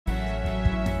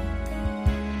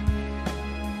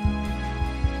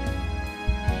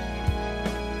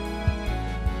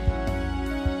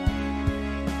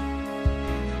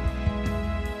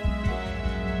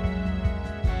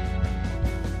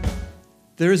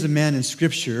There is a man in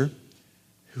Scripture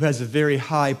who has a very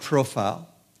high profile.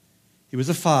 He was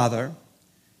a father.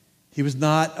 He was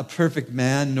not a perfect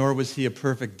man, nor was he a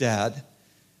perfect dad.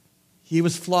 He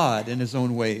was flawed in his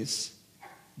own ways,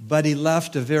 but he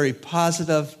left a very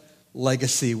positive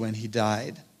legacy when he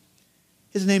died.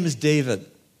 His name is David.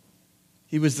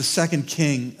 He was the second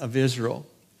king of Israel.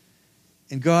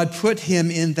 And God put him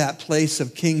in that place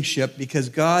of kingship because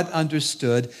God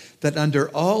understood that under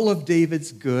all of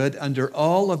David's good, under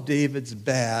all of David's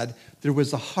bad, there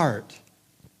was a heart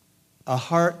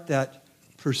that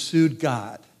pursued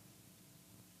God,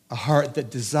 a heart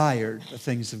that desired the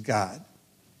things of God.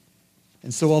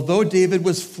 And so although David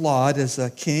was flawed as a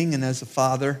king and as a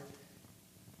father,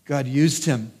 God used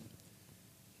him.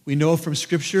 We know from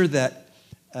Scripture that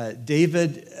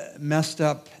David messed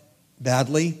up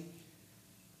badly.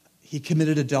 He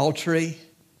committed adultery.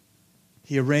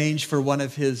 He arranged for one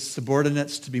of his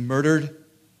subordinates to be murdered.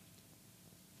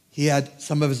 He had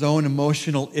some of his own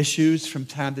emotional issues from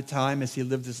time to time as he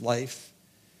lived his life.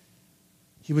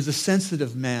 He was a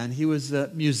sensitive man. He was a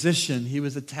musician. He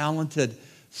was a talented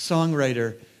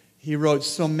songwriter. He wrote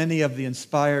so many of the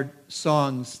inspired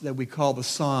songs that we call the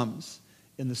Psalms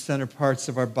in the center parts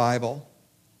of our Bible.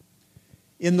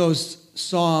 In those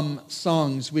psalm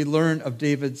songs, we learn of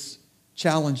David's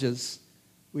challenges.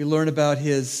 We learn about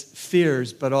his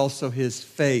fears, but also his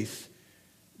faith.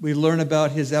 We learn about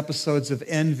his episodes of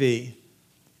envy,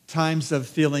 times of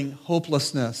feeling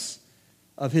hopelessness,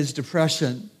 of his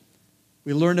depression.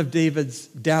 We learn of David's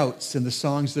doubts in the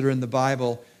songs that are in the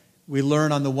Bible. We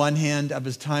learn on the one hand of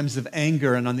his times of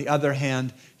anger, and on the other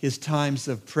hand, his times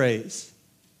of praise.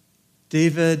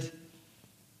 David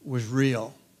was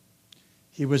real.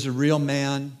 He was a real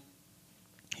man.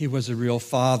 He was a real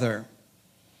father.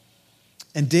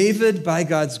 And David, by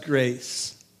God's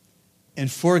grace and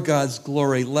for God's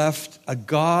glory, left a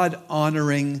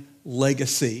God-honoring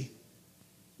legacy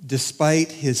despite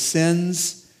his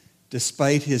sins,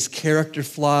 despite his character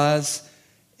flaws,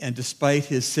 and despite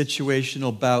his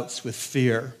situational bouts with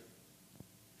fear.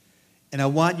 And I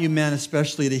want you men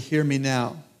especially to hear me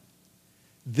now.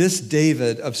 This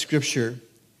David of Scripture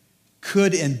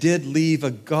could and did leave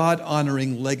a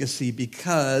God-honoring legacy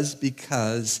because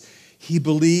he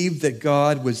believed that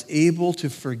God was able to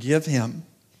forgive him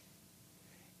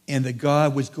and that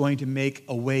God was going to make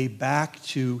a way back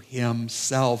to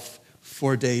himself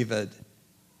for David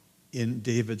in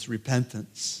David's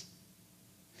repentance.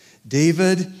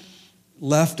 David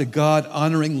left a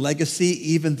God-honoring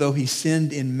legacy even though he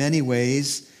sinned in many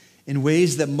ways, in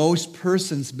ways that most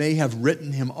persons may have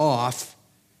written him off.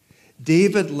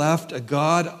 David left a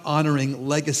God-honoring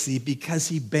legacy because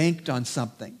he banked on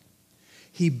something.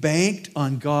 He banked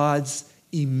on God's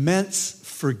immense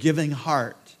forgiving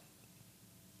heart.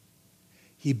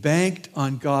 He banked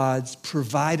on God's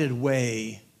provided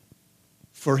way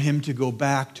for him to go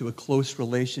back to a close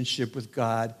relationship with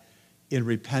God in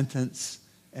repentance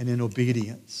and in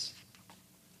obedience.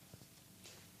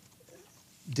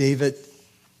 David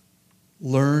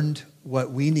learned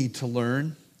what we need to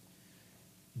learn.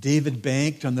 David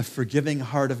banked on the forgiving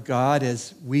heart of God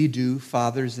as we do,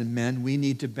 fathers and men. We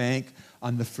need to bank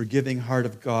on the forgiving heart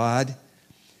of God,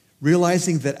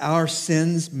 realizing that our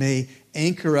sins may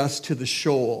anchor us to the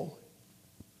shoal,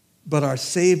 but our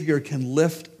Savior can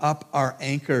lift up our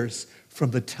anchors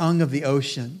from the tongue of the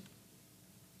ocean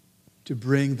to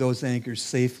bring those anchors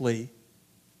safely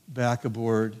back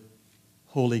aboard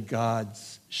holy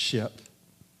God's ship.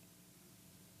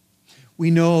 We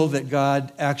know that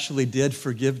God actually did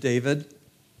forgive David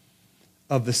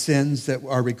of the sins that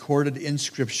are recorded in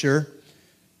Scripture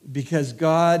because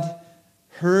God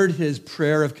heard his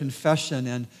prayer of confession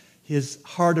and his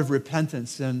heart of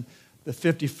repentance in the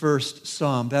 51st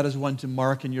Psalm. That is one to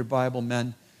mark in your Bible,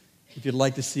 men, if you'd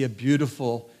like to see a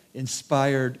beautiful,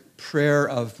 inspired prayer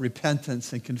of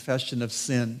repentance and confession of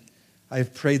sin. I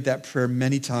have prayed that prayer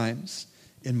many times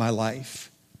in my life.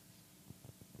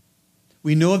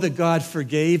 We know that God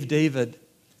forgave David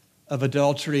of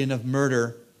adultery and of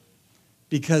murder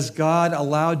because God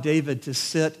allowed David to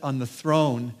sit on the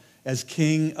throne as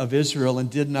king of Israel and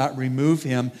did not remove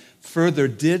him. Further,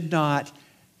 did not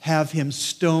have him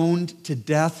stoned to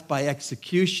death by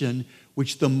execution,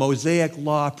 which the Mosaic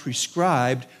law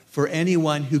prescribed for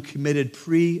anyone who committed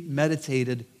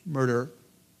premeditated murder.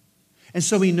 And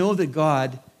so we know that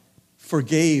God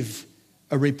forgave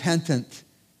a repentant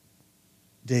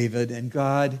David, and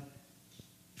God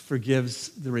forgives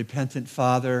the repentant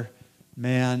father,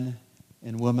 man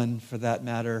and woman for that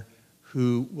matter,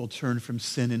 who will turn from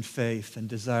sin in faith and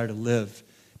desire to live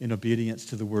in obedience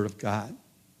to the Word of God.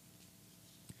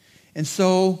 And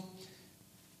so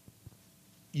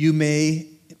you may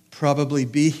probably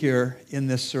be here in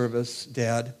this service,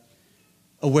 Dad,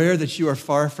 aware that you are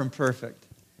far from perfect,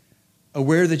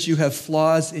 aware that you have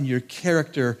flaws in your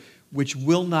character which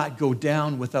will not go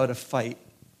down without a fight.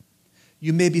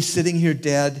 You may be sitting here,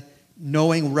 Dad,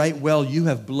 knowing right well you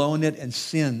have blown it and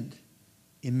sinned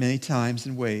in many times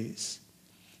and ways.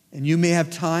 And you may have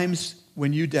times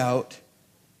when you doubt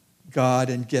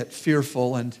God and get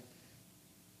fearful and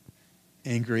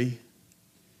angry.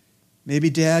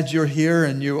 Maybe, Dad, you're here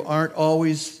and you aren't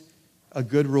always a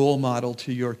good role model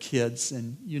to your kids,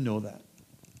 and you know that.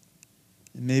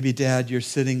 And maybe, Dad, you're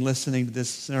sitting listening to this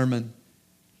sermon,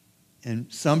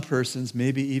 and some persons,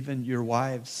 maybe even your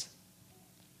wives,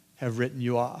 have written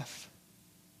you off.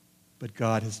 But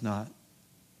God has not.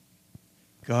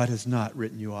 God has not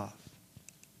written you off.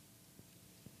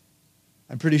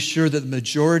 I'm pretty sure that the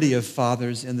majority of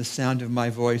fathers in the sound of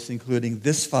my voice, including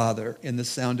this father in the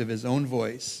sound of his own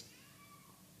voice,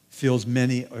 feels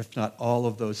many, or if not all,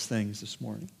 of those things this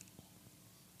morning.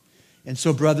 And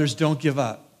so, brothers, don't give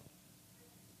up.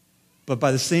 But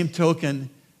by the same token,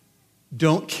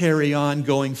 don't carry on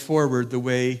going forward the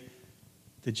way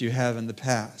that you have in the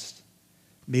past.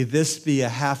 May this be a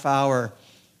half hour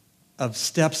of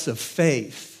steps of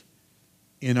faith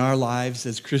in our lives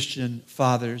as Christian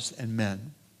fathers and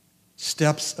men.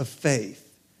 Steps of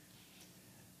faith.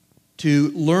 To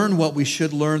learn what we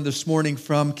should learn this morning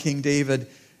from King David,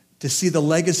 to see the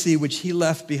legacy which he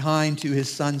left behind to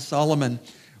his son Solomon,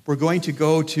 we're going to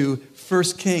go to 1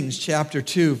 Kings chapter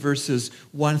 2, verses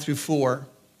 1 through 4.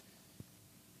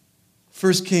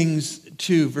 1 Kings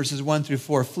 2, verses 1 through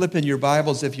 4. Flip in your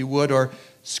Bibles if you would, or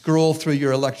scroll through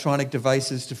your electronic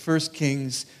devices to 1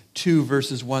 Kings 2,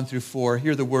 verses 1 through 4.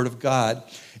 Hear the word of God.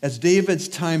 As David's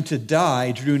time to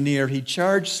die drew near, he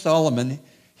charged Solomon,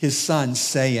 his son,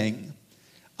 saying,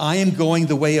 I am going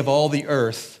the way of all the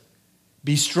earth.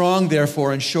 Be strong,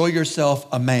 therefore, and show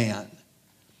yourself a man,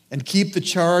 and keep the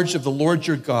charge of the Lord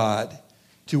your God,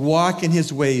 to walk in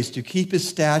his ways, to keep his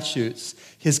statutes,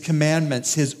 his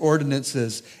commandments, his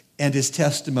ordinances, and his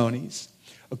testimonies,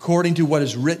 according to what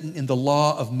is written in the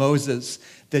law of Moses,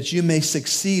 that you may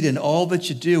succeed in all that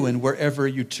you do and wherever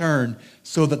you turn,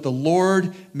 so that the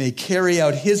Lord may carry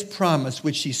out his promise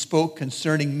which he spoke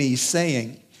concerning me,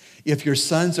 saying, if your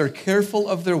sons are careful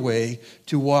of their way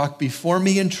to walk before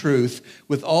me in truth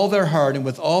with all their heart and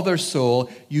with all their soul,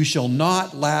 you shall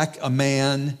not lack a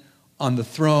man on the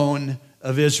throne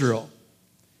of Israel.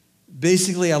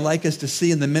 Basically, I'd like us to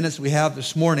see in the minutes we have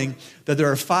this morning that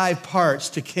there are 5 parts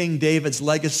to King David's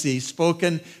legacy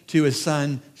spoken to his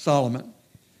son Solomon.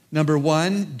 Number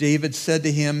 1, David said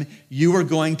to him, you are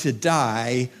going to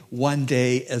die one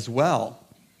day as well.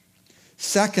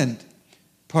 Second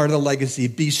part of the legacy,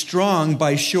 be strong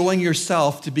by showing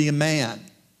yourself to be a man.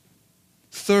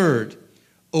 Third,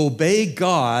 obey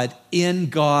God in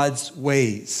God's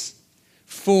ways.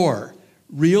 4,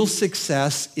 real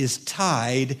success is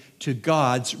tied to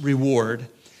God's reward.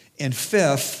 And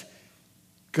 5th,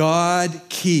 God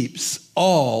keeps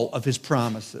all of his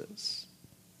promises.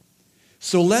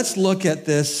 So let's look at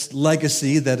this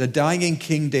legacy that a dying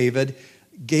King David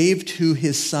gave to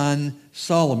his son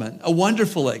Solomon. A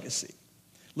wonderful legacy.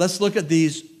 Let's look at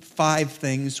these 5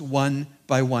 things one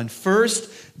by one. First,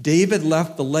 David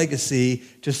left the legacy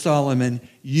to Solomon.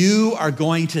 You are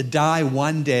going to die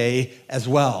one day as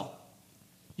well.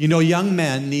 You know, young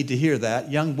men need to hear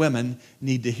that. Young women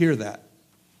need to hear that.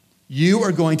 You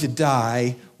are going to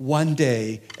die one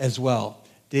day as well.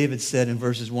 David said in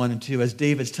verses 1 and 2, as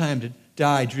David's time to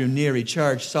die drew near, he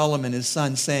charged Solomon his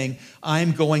son, saying,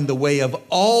 I'm going the way of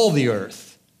all the earth.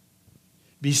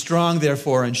 Be strong,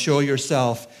 therefore, and show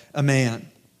yourself a man.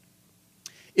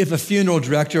 If a funeral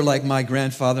director, like my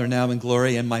grandfather now in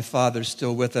glory and my father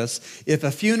still with us, if a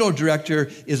funeral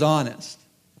director is honest,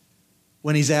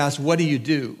 when he's asked, what do you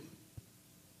do?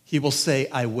 He will say,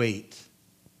 I wait.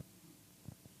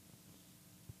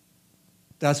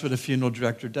 That's what a funeral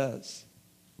director does.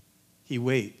 He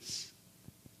waits.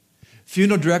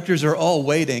 Funeral directors are all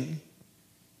waiting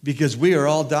because we are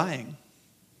all dying.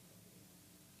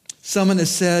 Someone has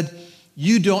said,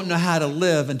 you don't know how to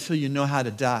live until you know how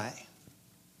to die.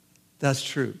 That's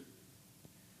true.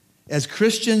 As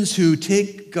Christians who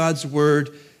take God's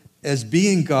word as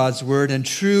being God's word and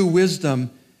true wisdom,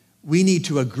 we need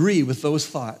to agree with those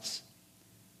thoughts.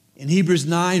 In Hebrews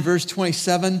 9, verse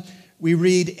 27, we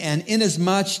read, and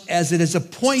inasmuch as it is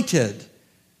appointed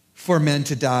for men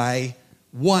to die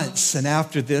once, and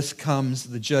after this comes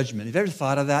the judgment. Have you ever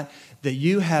thought of that? That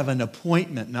you have an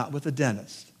appointment, not with a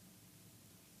dentist,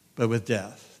 but with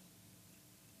death,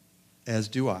 as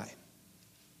do I.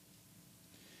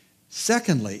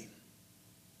 Secondly,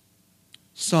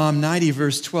 Psalm 90,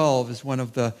 verse 12 is one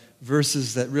of the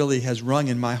verses that really has rung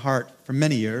in my heart for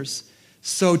many years.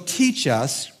 So teach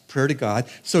us, prayer to God,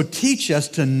 so teach us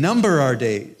to number our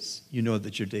days. You know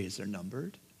that your days are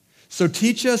numbered. So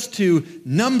teach us to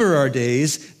number our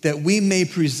days that we may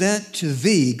present to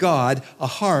thee, God, a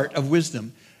heart of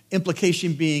wisdom.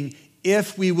 Implication being,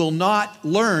 if we will not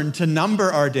learn to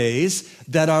number our days,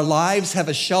 that our lives have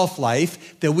a shelf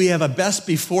life, that we have a best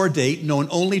before date known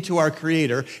only to our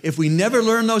Creator, if we never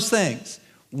learn those things,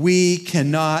 we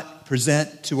cannot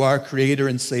present to our Creator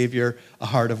and Savior a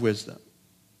heart of wisdom.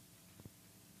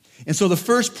 And so the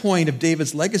first point of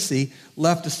David's legacy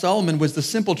left to Solomon was the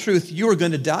simple truth, you are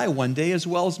going to die one day as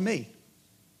well as me.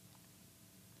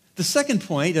 The second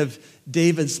point of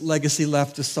David's legacy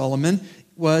left to Solomon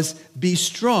was be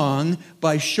strong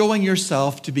by showing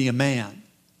yourself to be a man.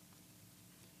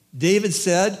 David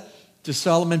said to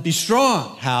Solomon, be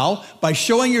strong. How? By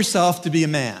showing yourself to be a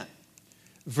man.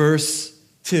 Verse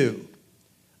 2,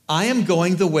 I am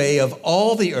going the way of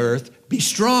all the earth. Be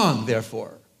strong,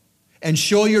 therefore, and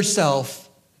show yourself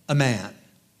a man.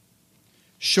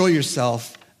 Show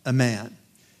yourself a man.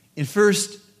 In 1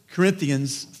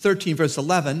 Corinthians 13, verse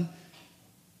 11,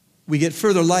 we get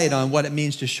further light on what it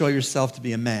means to show yourself to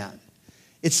be a man.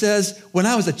 It says, when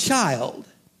I was a child,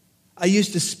 I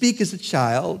used to speak as a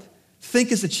child,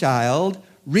 think as a child,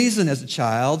 reason as a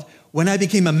child. When I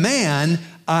became a man,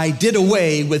 I did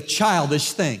away with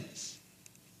childish things.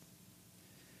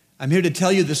 I'm here to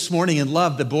tell you this morning in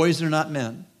love that boys are not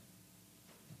men,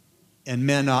 and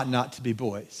men ought not to be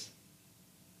boys.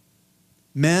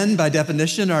 Men, by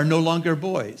definition, are no longer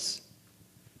boys.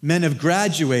 Men have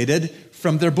graduated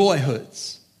from their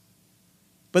boyhoods.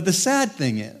 But the sad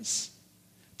thing is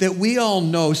that we all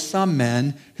know some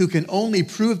men who can only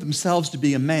prove themselves to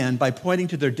be a man by pointing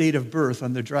to their date of birth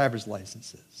on their driver's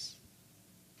licenses,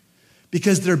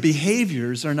 because their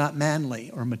behaviors are not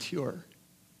manly or mature.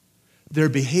 Their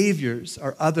behaviors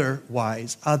are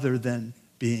otherwise other than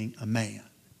being a man.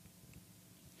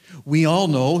 We all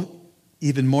know,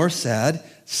 even more sad,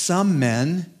 some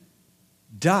men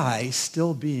die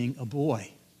still being a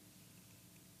boy.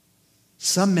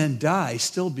 Some men die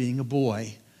still being a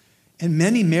boy. And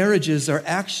many marriages are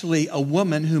actually a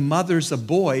woman who mothers a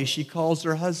boy she calls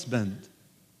her husband.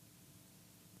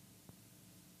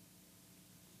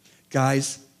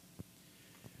 Guys,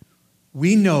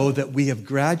 we know that we have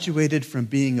graduated from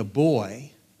being a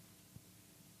boy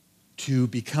to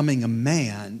becoming a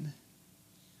man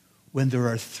when there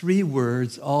are three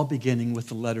words all beginning with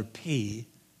the letter P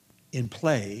in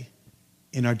play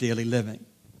in our daily living.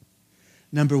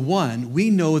 Number one, we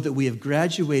know that we have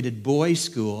graduated boys'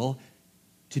 school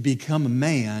to become a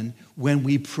man when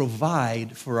we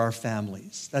provide for our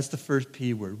families. That's the first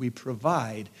P word. We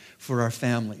provide for our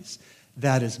families.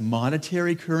 That is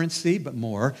monetary currency, but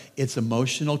more. It's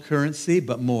emotional currency,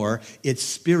 but more. It's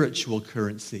spiritual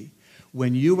currency.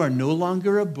 When you are no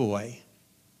longer a boy,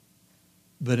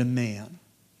 but a man,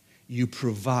 you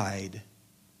provide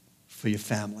for your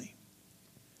family.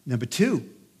 Number two,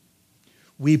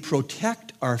 we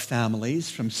protect our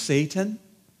families from Satan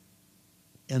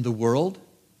and the world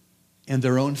and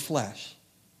their own flesh.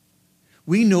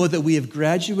 We know that we have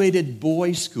graduated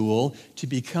boys' school to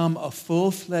become a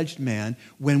full-fledged man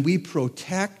when we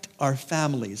protect our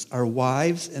families, our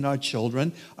wives and our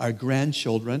children, our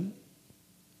grandchildren.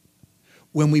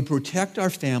 When we protect our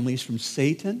families from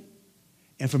Satan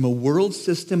and from a world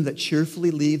system that cheerfully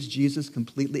leaves Jesus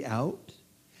completely out,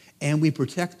 and we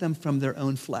protect them from their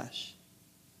own flesh.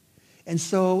 And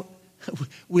so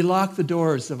we lock the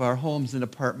doors of our homes and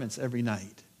apartments every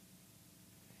night.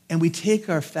 And we take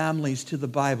our families to the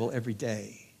Bible every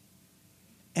day.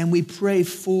 And we pray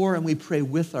for and we pray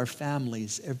with our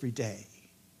families every day.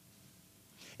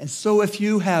 And so if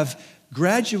you have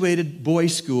graduated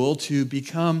boys' school to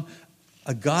become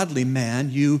a godly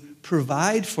man, you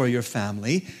provide for your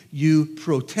family, you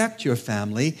protect your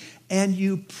family, and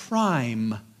you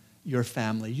prime your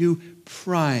family. You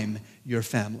prime your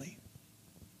family.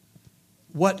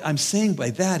 What I'm saying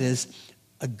by that is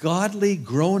a godly,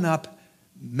 grown-up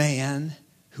man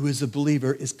who is a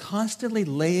believer is constantly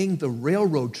laying the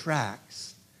railroad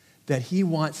tracks that he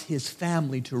wants his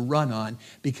family to run on,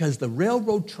 because the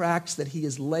railroad tracks that he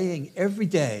is laying every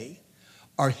day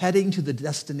are heading to the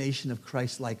destination of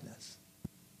Christ-likeness.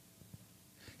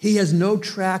 He has no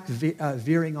track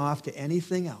veering off to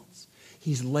anything else.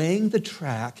 He's laying the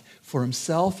track for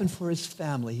himself and for his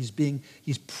family.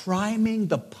 He's priming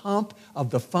the pump of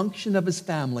the function of his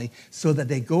family so that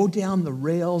they go down the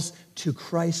rails to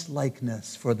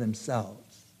Christ-likeness for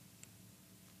themselves.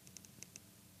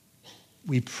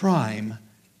 We prime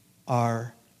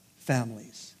our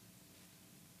families.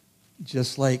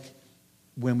 Just like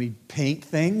when we paint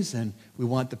things and we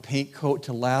want the paint coat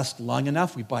to last long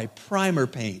enough, we buy primer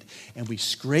paint and we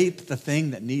scrape the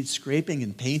thing that needs scraping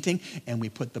and painting, and we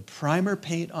put the primer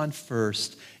paint on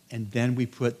first, and then we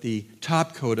put the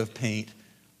top coat of paint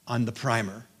on the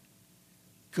primer.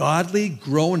 Godly,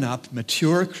 grown-up,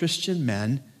 mature Christian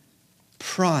men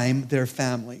prime their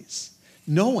families,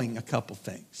 knowing a couple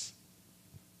things.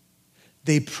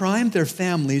 They prime their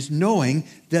families knowing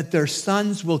that their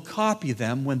sons will copy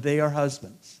them when they are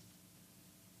husbands.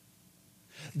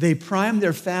 They prime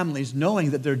their families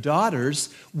knowing that their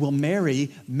daughters will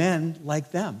marry men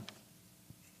like them.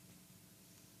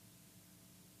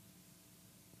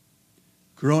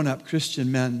 Grown-up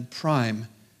Christian men prime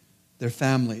their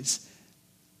families.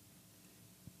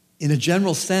 In a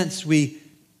general sense, we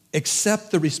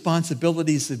accept the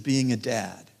responsibilities of being a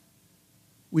dad.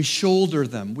 We shoulder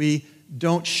them. We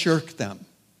don't shirk them.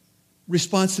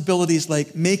 Responsibilities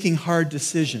like making hard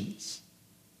decisions,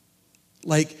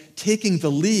 like taking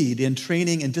the lead in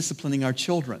training and disciplining our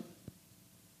children,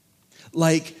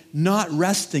 like not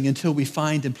resting until we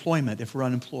find employment if we're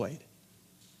unemployed.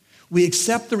 We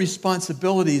accept the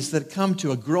responsibilities that come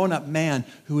to a grown-up man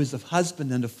who is a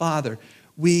husband and a father.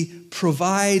 We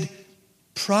provide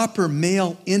proper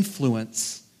male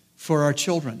influence for our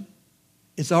children.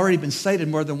 It's already been cited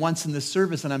more than once in this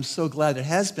service, and I'm so glad it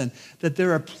has been, that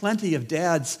there are plenty of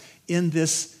dads in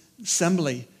this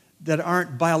assembly that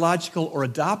aren't biological or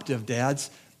adoptive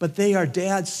dads, but they are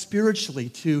dads spiritually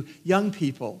to young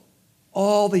people.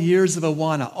 All the years of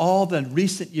Awana, all the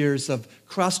recent years of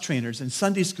cross-trainers and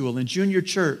Sunday school and junior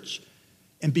church,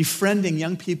 and befriending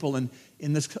young people in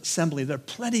this assembly. There are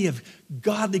plenty of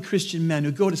godly Christian men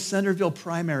who go to Centerville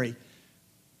Primary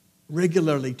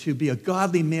regularly to be a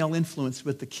godly male influence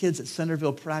with the kids at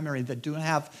Centerville Primary that do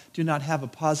not have a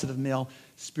positive male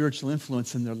spiritual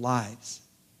influence in their lives.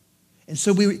 And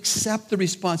so we accept the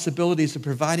responsibilities of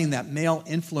providing that male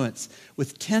influence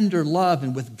with tender love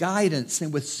and with guidance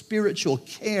and with spiritual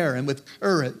care and with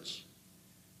courage.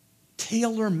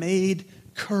 Tailor-made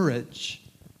courage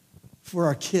for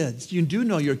our kids. You do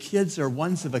know your kids are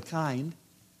ones of a kind,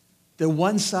 that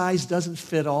one size doesn't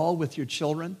fit all with your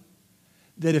children.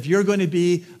 That if you're going to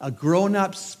be a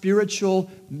grown-up, spiritual,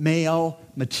 male,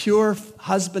 mature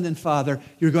husband and father,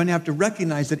 you're going to have to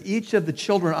recognize that each of the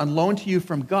children on loan to you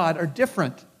from God are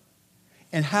different.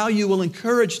 And how you will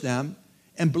encourage them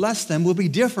and bless them will be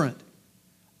different.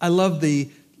 I love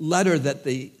the letter that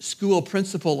the school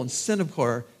principal in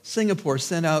Singapore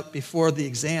sent out before the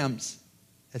exams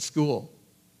at school.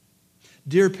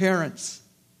 Dear parents,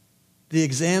 the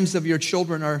exams of your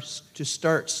children are to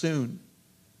start soon.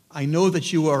 I know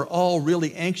that you are all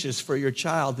really anxious for your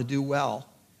child to do well.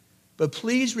 But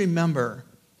please remember,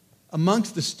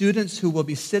 amongst the students who will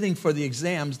be sitting for the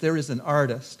exams, there is an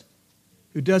artist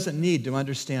who doesn't need to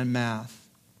understand math.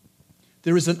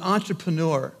 There is an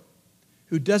entrepreneur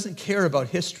who doesn't care about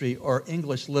history or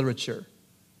English literature.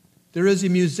 There is a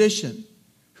musician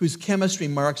whose chemistry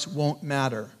marks won't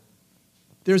matter.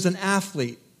 There's an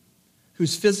athlete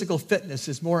whose physical fitness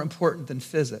is more important than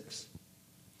physics.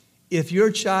 If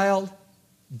your child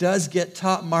does get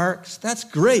top marks, that's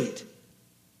great.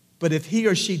 But if he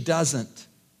or she doesn't,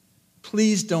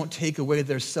 please don't take away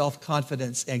their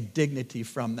self-confidence and dignity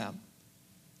from them.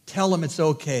 Tell them it's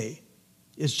okay.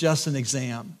 It's just an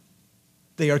exam.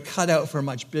 They are cut out for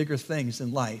much bigger things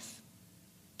in life.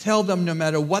 Tell them no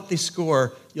matter what they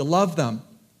score, you love them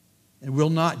and will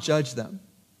not judge them.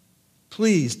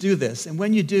 Please do this. And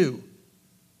when you do,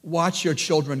 watch your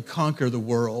children conquer the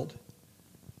world.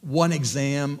 One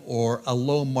exam or a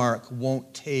low mark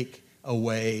won't take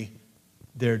away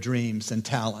their dreams and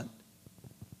talent.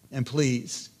 And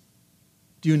please,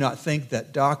 do not think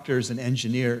that doctors and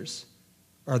engineers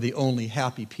are the only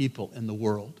happy people in the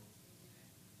world.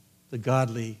 The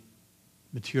godly,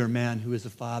 mature man who is a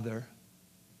father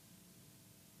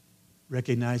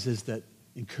recognizes that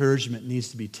encouragement needs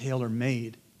to be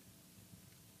tailor-made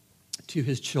to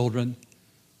his children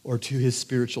or to his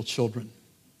spiritual children.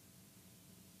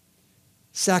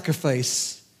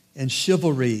 Sacrifice and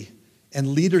chivalry and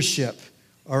leadership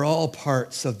are all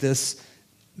parts of this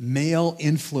male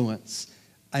influence.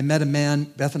 Beth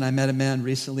and I met a man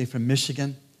recently from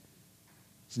Michigan.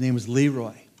 His name was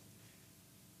Leroy.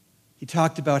 He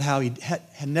talked about how he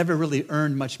had never really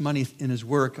earned much money in his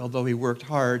work, although he worked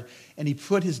hard, and he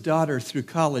put his daughter through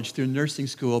college, through nursing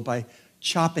school, by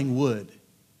chopping wood.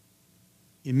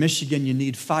 In Michigan, you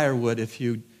need firewood if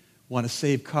you want to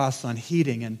save costs on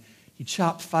heating, and he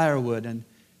chopped firewood, and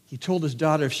he told his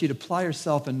daughter if she'd apply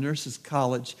herself in nurses'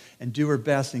 college and do her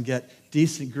best and get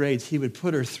decent grades, he would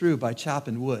put her through by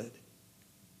chopping wood.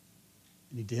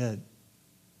 And he did.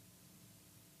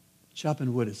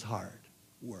 Chopping wood is hard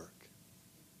work.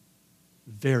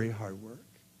 Very hard work.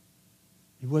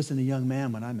 He wasn't a young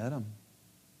man when I met him.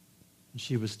 And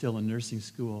she was still in nursing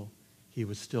school. He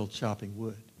was still chopping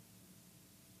wood.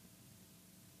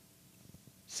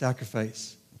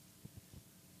 Sacrifice.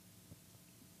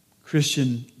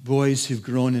 Christian boys who've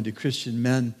grown into Christian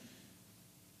men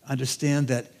understand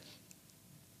that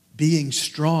being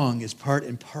strong is part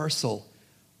and parcel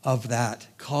of that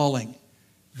calling.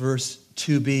 Verse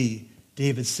 2b,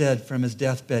 David said from his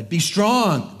deathbed, "Be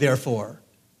strong, therefore,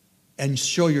 and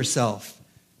show yourself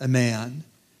a man."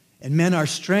 And men, our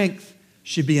strength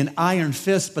should be an iron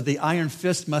fist, but the iron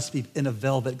fist must be in a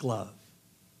velvet glove.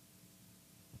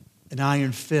 An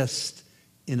iron fist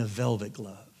in a velvet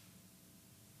glove.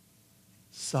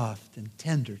 Soft and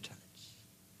tender touch,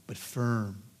 but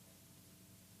firm.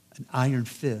 An iron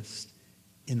fist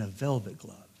in a velvet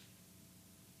glove.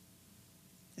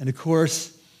 And of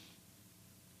course,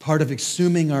 part of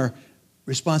assuming our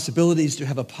responsibilities to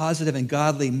have a positive and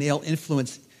godly male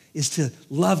influence is to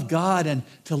love God and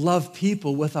to love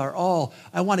people with our all.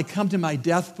 I want to come to my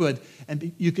deathbed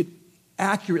and you could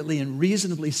accurately and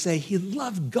reasonably say he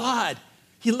loved God.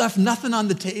 He left nothing on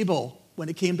the table when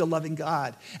it came to loving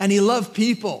God. And he loved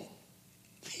people.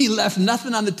 He left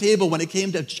nothing on the table when it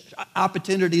came to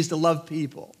opportunities to love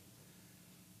people.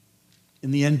 In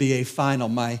the NBA final,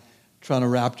 my Toronto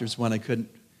Raptors won. I couldn't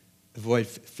avoid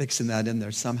fixing that in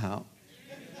there somehow.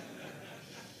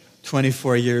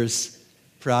 24 years,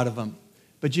 proud of them.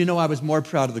 But you know, I was more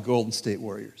proud of the Golden State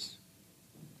Warriors.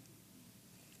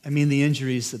 I mean, the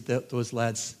injuries that those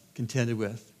lads contended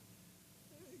with.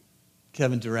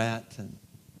 Kevin Durant and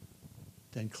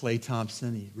then Klay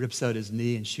Thompson, he rips out his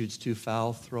knee and shoots 2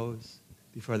 foul throws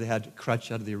before they had to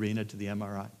crutch out of the arena to the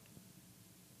MRI.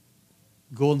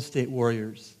 Golden State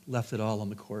Warriors left it all on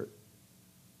the court.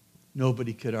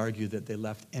 Nobody could argue that they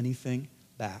left anything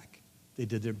back. They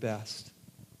did their best.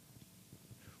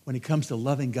 When it comes to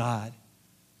loving God,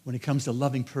 when it comes to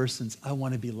loving persons, I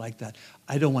want to be like that.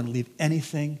 I don't want to leave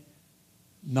anything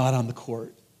not on the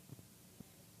court.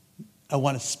 I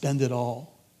want to spend it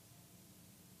all.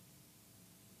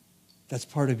 That's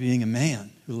part of being a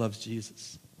man who loves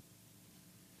Jesus.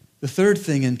 The third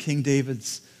thing in King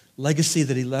David's legacy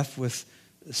that he left with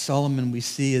Solomon we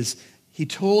see is he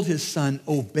told his son,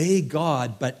 obey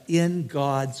God, but in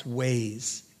God's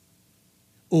ways.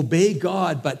 Obey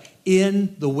God, but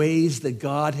in the ways that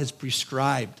God has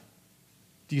prescribed.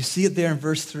 Do you see it there in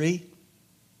verse 3?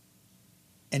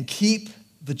 And keep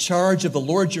the charge of the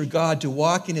Lord your God to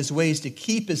walk in his ways, to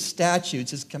keep his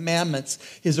statutes, his commandments,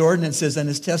 his ordinances, and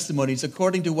his testimonies,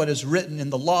 according to what is written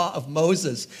in the law of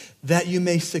Moses, that you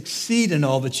may succeed in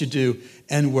all that you do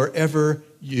and wherever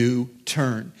you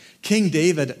turn. King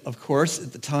David, of course,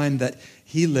 at the time that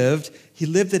he lived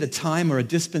at a time or a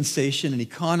dispensation, an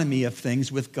economy of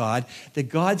things with God, that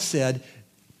God said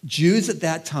Jews at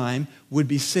that time would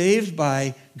be saved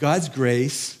by God's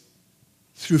grace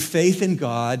through faith in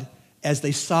God as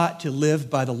they sought to live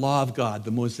by the law of God,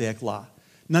 the Mosaic law.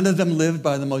 None of them lived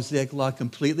by the Mosaic law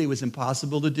completely. It was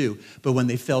impossible to do. But when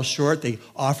they fell short, they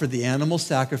offered the animal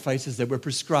sacrifices that were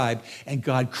prescribed, and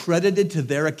God credited to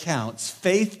their accounts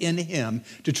faith in him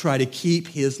to try to keep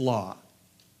his law.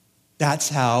 That's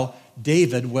how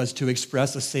David was to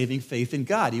express a saving faith in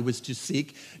God. He was to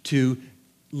seek to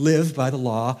live by the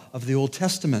law of the Old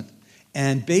Testament.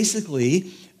 And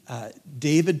basically,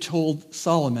 David told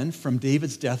Solomon from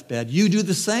David's deathbed, you do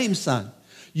the same, son.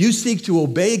 You seek to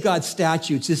obey God's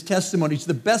statutes, his testimonies to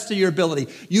the best of your ability.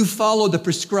 You follow the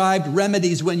prescribed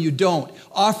remedies when you don't.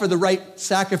 Offer the right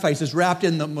sacrifices wrapped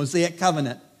in the Mosaic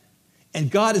covenant.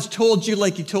 And God has told you,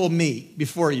 like he told me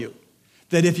before you,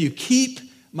 that if you keep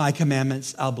my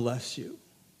commandments, I'll bless you.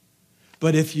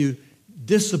 But if you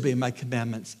disobey my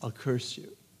commandments, I'll curse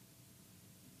you.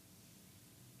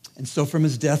 And so from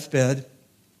his deathbed,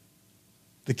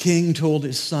 the king told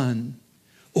his son,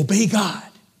 obey God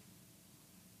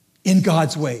in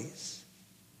God's ways.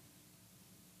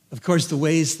 Of course, the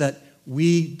ways that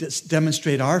we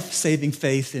demonstrate our saving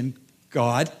faith in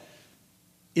God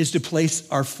is to place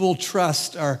our full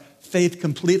trust, our faith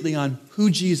completely on who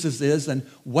Jesus is and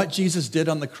what Jesus did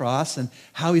on the cross and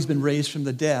how he's been raised from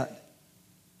the dead.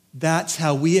 That's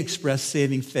how we express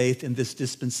saving faith in this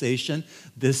dispensation,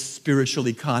 this spiritual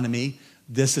economy,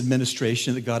 this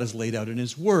administration that God has laid out in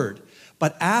his word.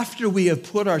 But after we have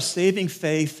put our saving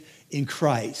faith in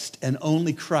Christ and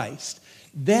only Christ,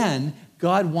 then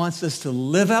God wants us to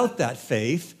live out that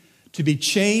faith, to be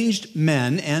changed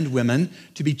men and women,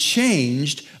 to be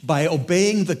changed by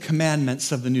obeying the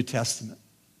commandments of the New Testament.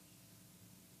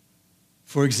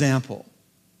 For example,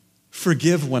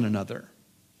 forgive one another.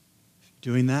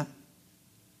 Doing that?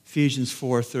 Ephesians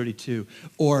 4:32.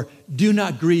 Or do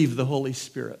not grieve the Holy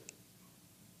Spirit.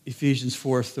 Ephesians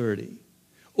 4:30.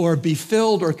 Or be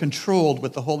filled or controlled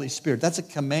with the Holy Spirit. That's a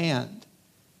command.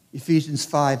 Ephesians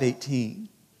 5:18.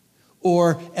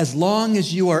 Or as long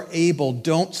as you are able,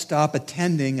 don't stop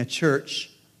attending a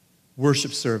church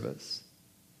worship service.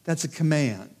 That's a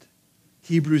command.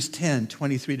 Hebrews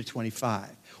 10:23-25.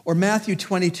 Or Matthew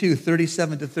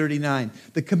 22:37-39.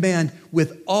 The command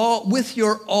with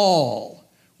your all,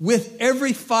 with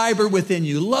every fiber within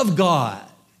you, love God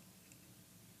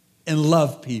and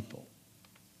love people.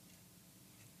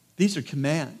 These are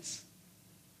commands.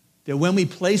 That when we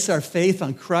place our faith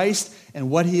on Christ and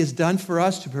what he has done for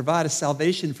us to provide us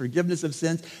salvation, forgiveness of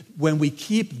sins, when we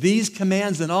keep these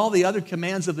commands and all the other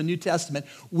commands of the New Testament,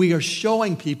 we are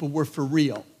showing people we're for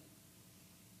real.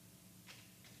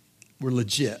 We're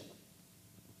legit.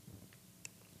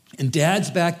 And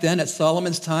dads back then at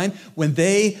Solomon's time, when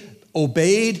they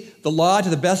obeyed the law to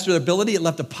the best of their ability, it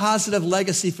left a positive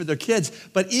legacy for their kids.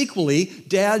 But equally,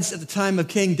 dads at the time of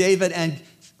King David and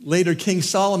later King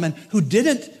Solomon, who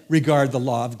didn't regard the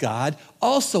law of God,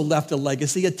 also left a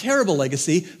legacy, a terrible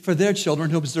legacy, for their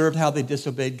children who observed how they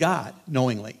disobeyed God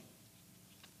knowingly.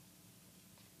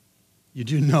 You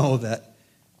do know that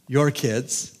your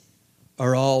kids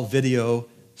are all video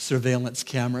surveillance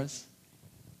cameras.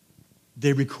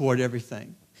 They record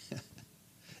everything.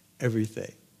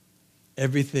 Everything.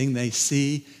 Everything they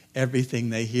see,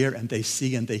 everything they hear, and they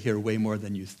see and they hear way more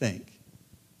than you think.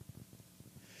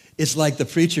 It's like the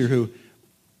preacher who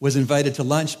was invited to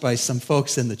lunch by some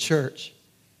folks in the church.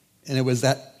 And it was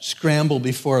that scramble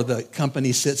before the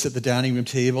company sits at the dining room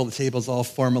table. The table's all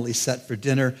formally set for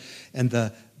dinner. And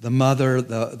the mother,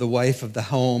 the wife of the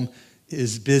home,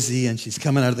 is busy. And she's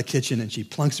coming out of the kitchen and she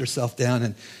plunks herself down.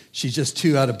 And she's just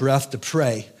too out of breath to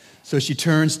pray. So she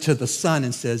turns to the son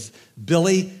and says,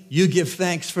 Billy, you give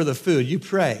thanks for the food. You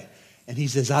pray. And he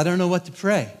says, I don't know what to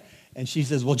pray. And she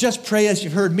says, well, just pray as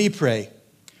you've heard me pray.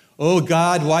 Oh,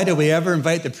 God, why do we ever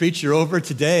invite the preacher over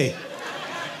today?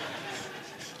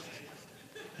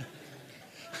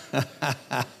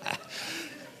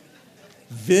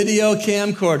 Video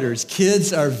camcorders.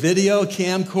 Kids are video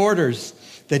camcorders.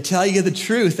 They tell you the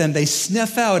truth, and they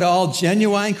sniff out all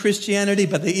genuine Christianity,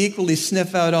 but they equally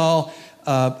sniff out all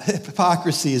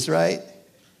hypocrisies, right?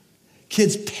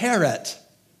 Kids parrot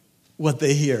what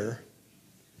they hear.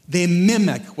 They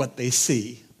mimic what they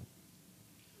see.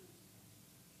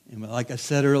 And like I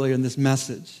said earlier in this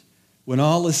message, when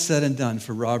all is said and done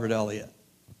for Robert Elliott,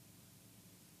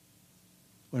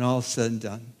 when all is said and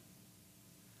done,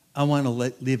 I want to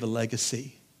leave a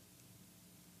legacy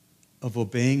of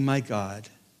obeying my God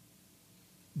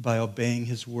by obeying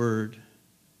his word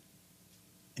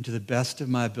and to the best of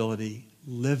my ability,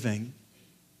 living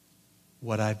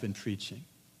what I've been preaching.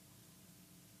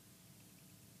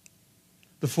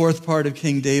 The fourth part of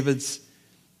King David's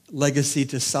legacy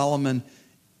to Solomon,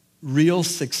 real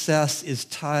success is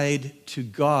tied to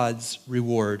God's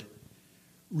reward.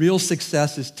 Real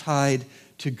success is tied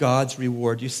to God's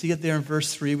reward. You see it there in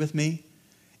verse 3 with me?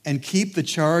 And keep the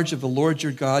charge of the Lord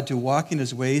your God to walk in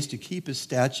his ways, to keep his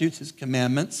statutes, his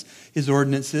commandments, his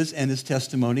ordinances, and his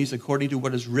testimonies, according to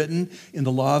what is written in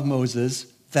the law of Moses,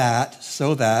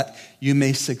 so that you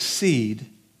may succeed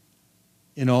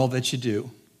in all that you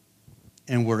do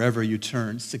and wherever you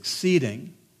turn.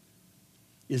 Succeeding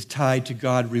is tied to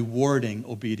God rewarding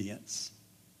obedience.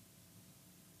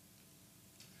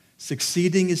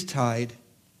 Succeeding is tied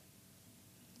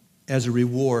as a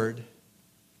reward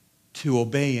to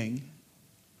obeying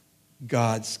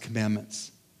God's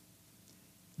commandments.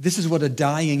 This is what a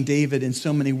dying David, in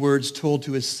so many words, told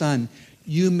to his son.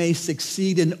 You may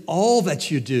succeed in all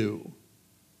that you do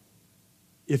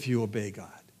if you obey God.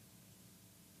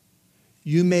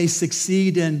 You may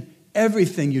succeed in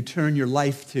everything you turn your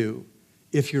life to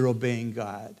if you're obeying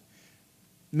God.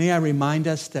 May I remind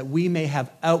us that we may have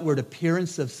outward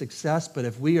appearance of success, but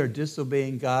if we are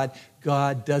disobeying God,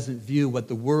 God doesn't view what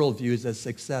the world views as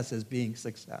success as being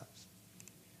success.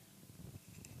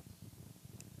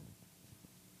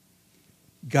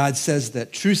 God says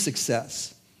that true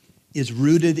success is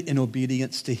rooted in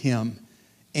obedience to him,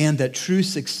 and that true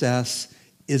success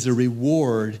is a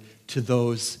reward to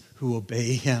those who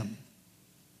obey him.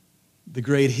 The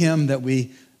great hymn that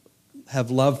we have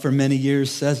loved for many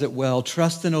years says it well.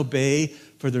 Trust and obey,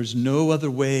 for there's no other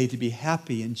way to be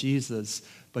happy in Jesus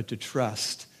but to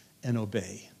trust and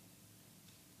obey.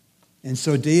 And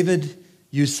so David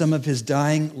used some of his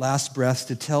dying last breaths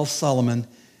to tell Solomon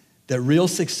that real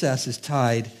success is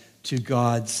tied to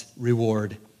God's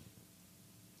reward.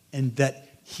 And that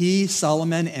he,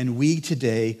 Solomon, and we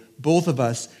today both of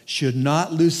us should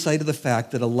not lose sight of the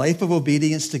fact that a life of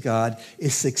obedience to God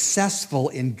is successful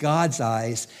in God's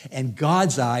eyes, and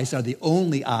God's eyes are the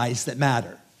only eyes that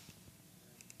matter.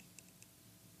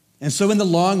 And so in the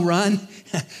long run,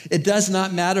 it does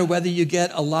not matter whether you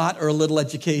get a lot or a little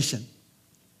education.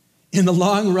 In the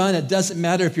long run, it doesn't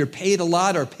matter if you're paid a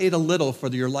lot or paid a little for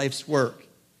your life's work.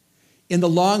 In the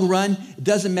long run, it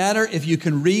doesn't matter if you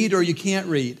can read or you can't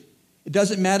read. It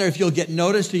doesn't matter if you'll get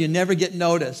noticed or you never get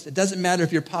noticed. It doesn't matter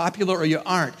if you're popular or you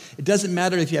aren't. It doesn't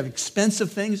matter if you have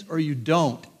expensive things or you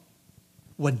don't.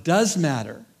 What does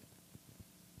matter,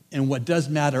 and what does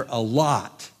matter a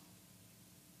lot,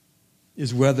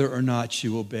 is whether or not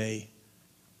you obey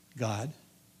God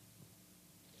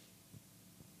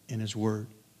and His Word.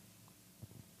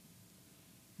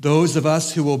 Those of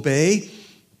us who obey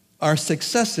are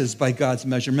successes by God's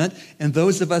measurement, and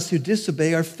those of us who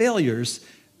disobey are failures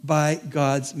by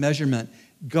God's measurement.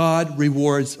 God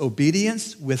rewards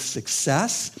obedience with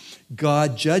success.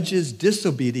 God judges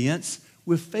disobedience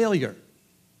with failure.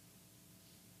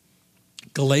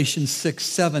 Galatians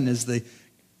 6:7 is the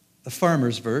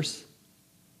farmer's verse.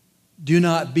 Do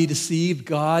not be deceived,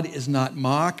 God is not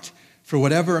mocked, for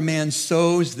whatever a man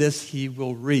sows, this he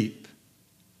will reap.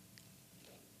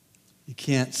 You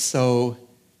can't sow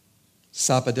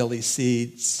sapodilli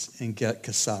seeds and get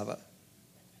cassava.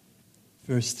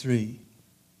 Verse 3.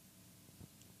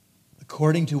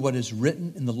 According to what is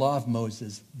written in the law of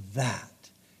Moses, that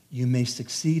you may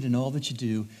succeed in all that you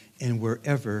do and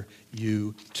wherever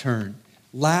you turn.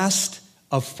 Last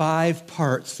of 5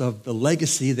 parts of the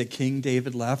legacy that King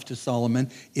David left to Solomon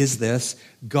is this: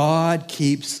 God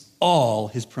keeps all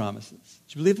His promises.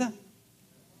 Do you believe that?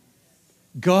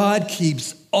 God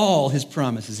keeps all His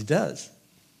promises. He does.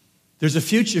 There's a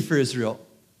future for Israel.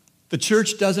 The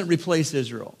church doesn't replace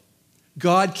Israel.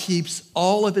 God keeps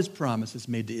all of His promises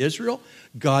made to Israel.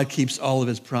 God keeps all of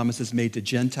His promises made to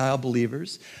Gentile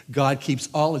believers. God keeps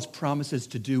all His promises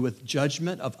to do with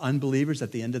judgment of unbelievers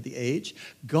at the end of the age.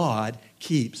 God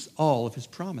keeps all of His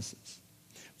promises.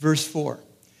 Verse 4,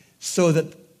 so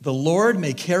that the Lord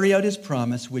may carry out His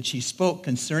promise, which He spoke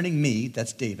concerning me,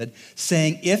 that's David,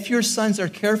 saying, if your sons are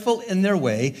careful in their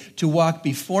way to walk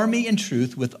before me in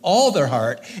truth with all their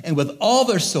heart and with all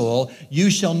their soul, you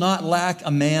shall not lack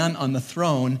a man on the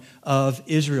throne of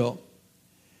Israel.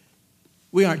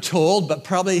 We aren't told, but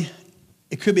probably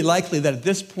it could be likely that at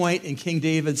this point in King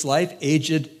David's life,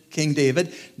 aged King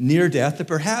David, near death, that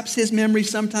perhaps his memory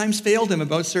sometimes failed him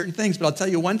about certain things. But I'll tell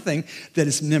you one thing that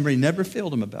his memory never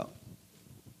failed him about,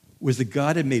 was that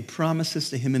God had made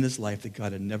promises to him in his life that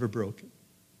God had never broken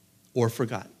or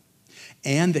forgotten.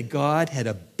 And that God had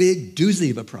a big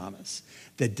doozy of a promise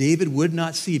that David would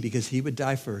not see because he would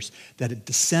die first, that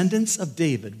descendants of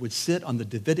David would sit on the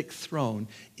Davidic throne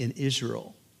in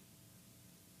Israel.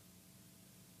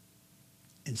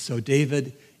 And so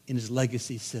David, in his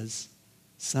legacy, says,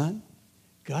 son,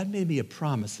 God made me a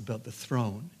promise about the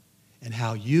throne and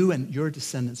how you and your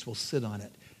descendants will sit on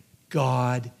it.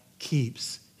 God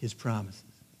keeps His promises.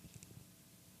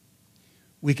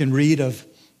 We can read of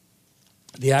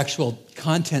the actual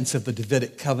contents of the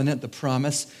Davidic covenant, the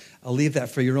promise. I'll leave that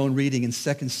for your own reading in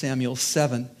 2 Samuel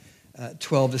 7,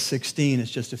 12 to 16.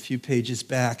 It's just a few pages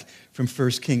back from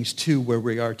 1 Kings 2, where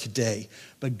we are today.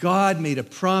 But God made a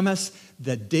promise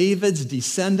that David's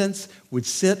descendants would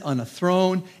sit on a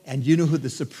throne, and you know who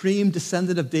the supreme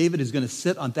descendant of David is going to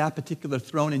sit on that particular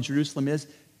throne in Jerusalem is?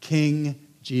 King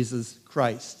Jesus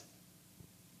Christ.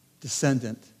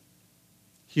 Descendant,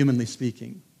 humanly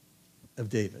speaking,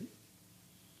 of David.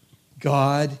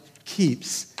 God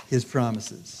keeps His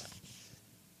promises.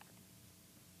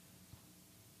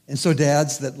 And so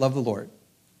dads that love the Lord,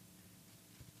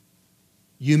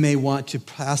 you may want to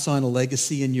pass on a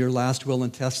legacy in your last will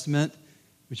and testament,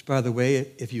 which, by the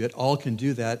way, if you at all can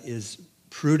do that, is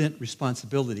prudent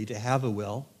responsibility to have a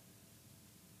will,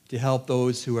 to help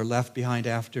those who are left behind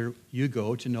after you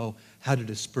go to know how to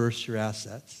disperse your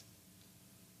assets.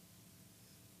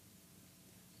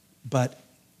 But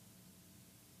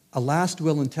a last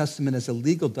will and testament as a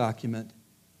legal document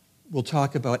will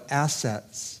talk about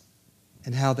assets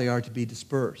and how they are to be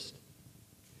dispersed.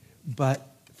 But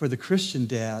for the Christian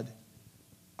dad,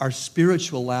 our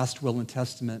spiritual last will and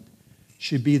testament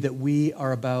should be that we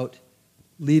are about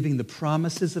leaving the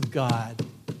promises of God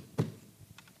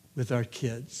with our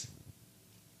kids,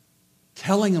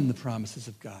 telling them the promises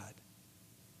of God,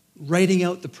 writing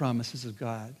out the promises of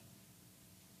God,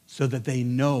 so that they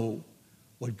know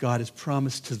what God has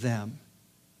promised to them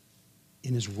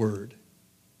in His Word.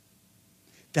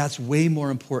 That's way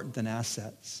more important than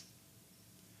assets.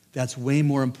 That's way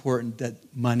more important than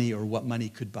money or what money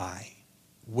could buy.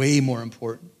 Way more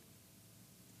important.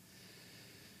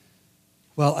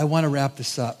 Well, I want to wrap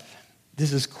this up.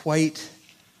 This is quite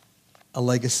a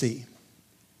legacy.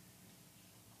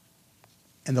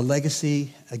 And the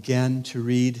legacy, again, to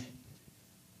read,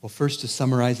 well, first to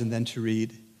summarize and then to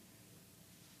read.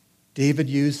 David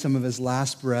used some of his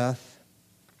last breath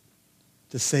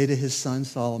to say to his son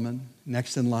Solomon,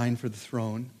 next in line for the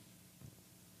throne,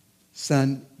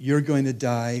 "Son, you're going to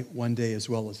die one day as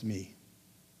well as me.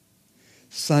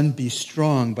 Son, be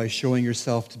strong by showing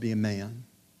yourself to be a man.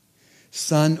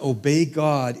 Son, obey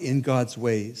God in God's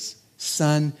ways.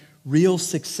 Son, real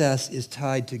success is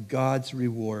tied to God's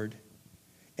reward.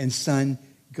 And son,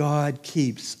 God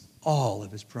keeps all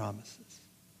of his promises."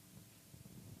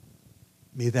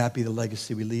 May that be the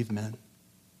legacy we leave, men.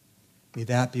 May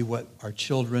that be what our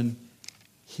children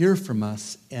hear from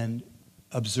us and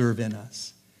observe in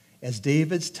us. As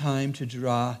David's time to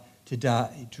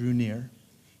die drew near,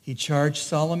 he charged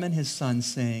Solomon his son,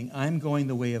 saying, "I'm going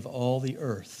the way of all the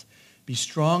earth. Be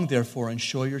strong, therefore, and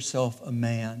show yourself a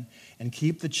man, and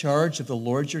keep the charge of the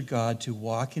Lord your God to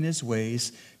walk in his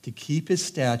ways, to keep his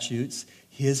statutes,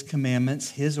 his commandments,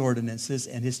 his ordinances,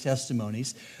 and his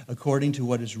testimonies, according to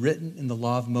what is written in the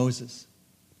law of Moses,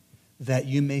 that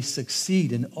you may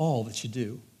succeed in all that you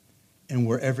do, and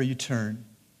wherever you turn,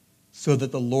 so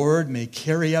that the Lord may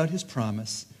carry out his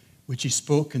promise, which he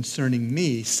spoke concerning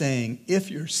me, saying, if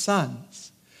your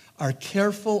sons are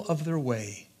careful of their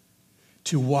way,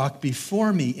 to walk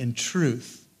before me in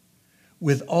truth,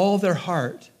 with all their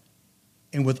heart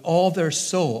and with all their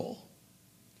soul,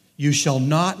 you shall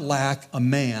not lack a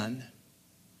man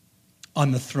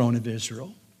on the throne of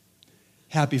Israel."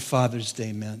 Happy Father's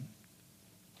Day, men.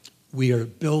 We are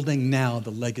building now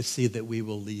the legacy that we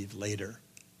will leave later.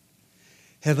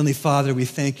 Heavenly Father, we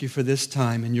thank you for this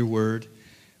time in your word.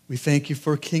 We thank you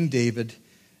for King David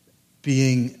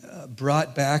being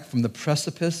brought back from the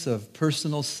precipice of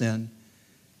personal sin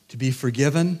to be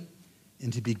forgiven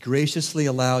and to be graciously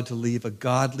allowed to leave a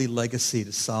godly legacy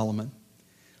to Solomon.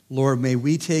 Lord, may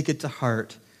we take it to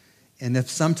heart. And if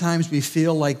sometimes we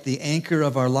feel like the anchor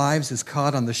of our lives is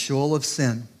caught on the shoal of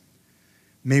sin,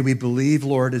 may we believe,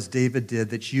 Lord, as David did,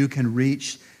 that you can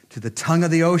reach to the tongue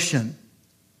of the ocean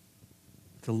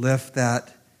to lift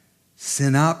that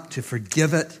sin up, to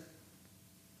forgive it,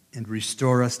 and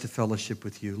restore us to fellowship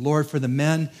with you. Lord, for the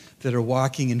men that are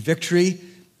walking in victory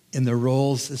in their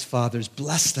roles as fathers,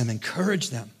 bless them, encourage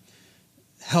them,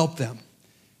 help them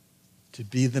to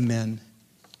be the men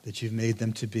that you've made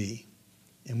them to be.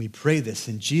 And we pray this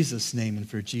in Jesus' name and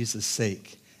for Jesus'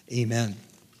 sake. Amen.